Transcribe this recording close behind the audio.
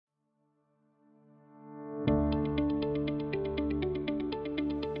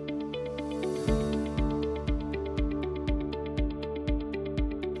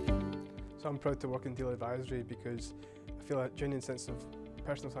So I'm proud to work in deal advisory because I feel a genuine sense of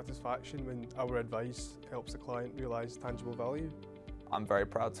personal satisfaction when our advice helps the client realise tangible value. I'm very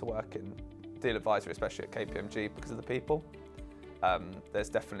proud to work in deal advisory, especially at KPMG, because of the people. There's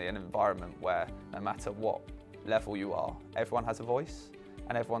definitely an environment where no matter what level you are, everyone has a voice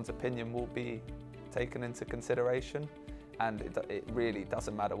and everyone's opinion will be taken into consideration, and it really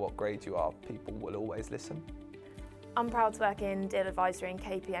doesn't matter what grade you are, people will always listen. I'm proud to work in deal advisory in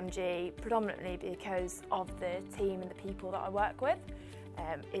KPMG predominantly because of the team and the people that I work with.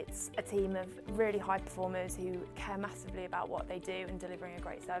 It's a team of really high performers who care massively about what they do and delivering a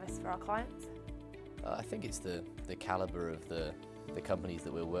great service for our clients. I think it's the calibre of the companies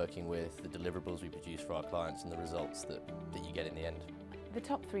that we're working with, the deliverables we produce for our clients and the results that you get in the end. The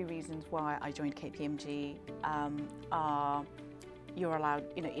top 3 reasons why I joined KPMG are you're allowed,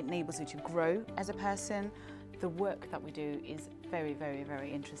 it enables you to grow as a person. The work that we do is very, very,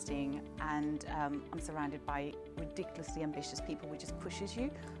 very interesting, and I'm surrounded by ridiculously ambitious people, which just pushes you,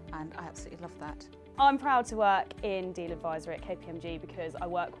 and I absolutely love that. I'm proud to work in deal advisory at KPMG because I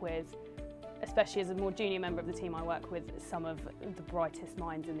work with, especially as a more junior member of the team, I work with some of the brightest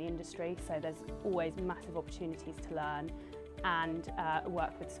minds in the industry, so there's always massive opportunities to learn and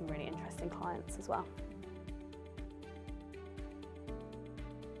work with some really interesting clients as well.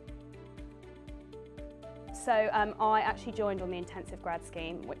 So I actually joined on the intensive grad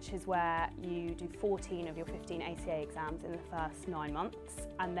scheme, which is where you do 14 of your 15 ACA exams in the first 9 months,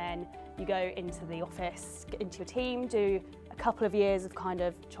 and then you go into the office, get into your team, do a couple of years of kind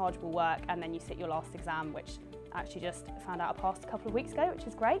of chargeable work, and then you sit your last exam, which I actually just found out I passed a couple of weeks ago, which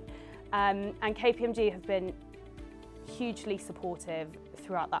is great. And KPMG have been hugely supportive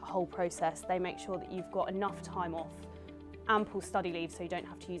throughout that whole process. They make sure that you've got enough time off, ample study leave, so you don't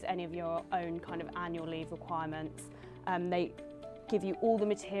have to use any of your own kind of annual leave requirements. They give you all the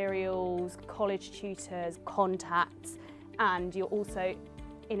materials, college tutors, contacts, and you're also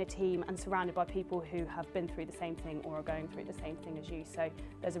in a team and surrounded by people who have been through the same thing or are going through the same thing as you. So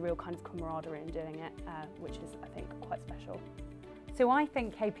there's a real kind of camaraderie in doing it, which is, I think, quite special. So I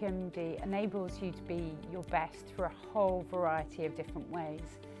think KPMG enables you to be your best through a whole variety of different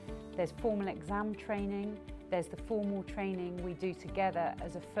ways. There's formal exam training, there's the formal training we do together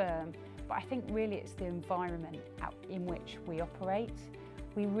as a firm, but I think really it's the environment in which we operate.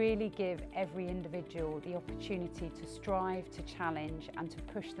 We really give every individual the opportunity to strive, to challenge and to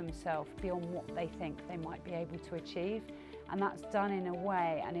push themselves beyond what they think they might be able to achieve. And that's done in a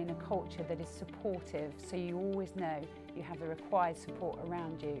way and in a culture that is supportive, so you always know you have the required support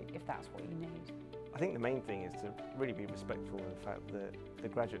around you if that's what you need. I think the main thing is to really be respectful of the fact that the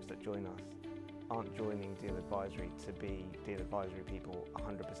graduates that join us aren't joining deal advisory to be deal advisory people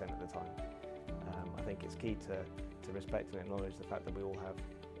 100% of the time. I think it's key to respect and acknowledge the fact that we all have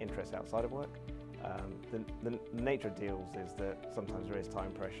interests outside of work. The nature of deals is that sometimes there is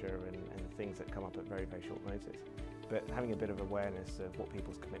time pressure and things that come up at very, very short notice. But having a bit of awareness of what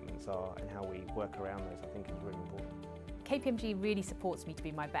people's commitments are and how we work around those, I think, is really important. KPMG really supports me to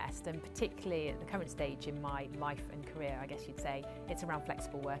be my best, and particularly at the current stage in my life and career, I guess you'd say, it's around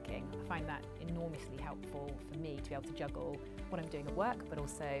flexible working. I find that enormously helpful for me to be able to juggle what I'm doing at work, but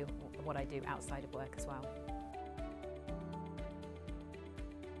also what I do outside of work as well.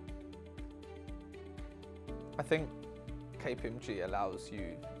 I think KPMG allows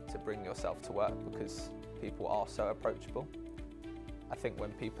you to bring yourself to work because people are so approachable. I think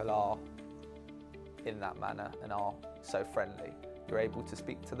when people are in that manner and are so friendly, you're able to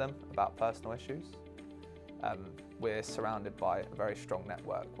speak to them about personal issues. We're surrounded by a very strong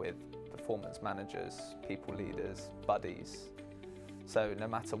network with performance managers, people leaders, buddies. So no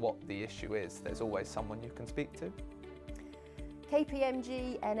matter what the issue is, there's always someone you can speak to.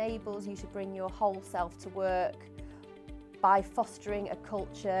 KPMG enables you to bring your whole self to work by fostering a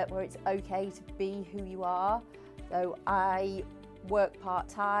culture where it's okay to be who you are. So I work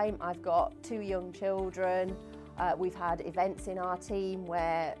part-time, I've got 2 young children. We've had events in our team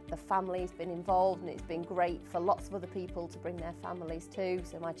where the family's been involved, and it's been great for lots of other people to bring their families too.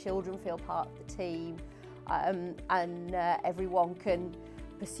 So my children feel part of the team, and everyone can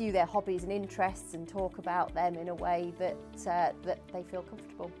pursue their hobbies and interests and talk about them in a way that they feel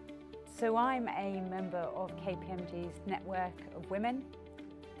comfortable. So I'm a member of KPMG's network of women,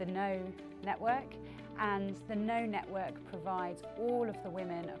 the Know Network, and the Know Network provides all of the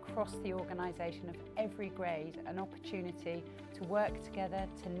women across the organisation of every grade an opportunity to work together,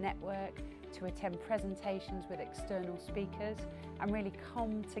 to network, to attend presentations with external speakers and really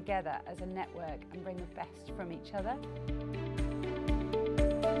come together as a network and bring the best from each other.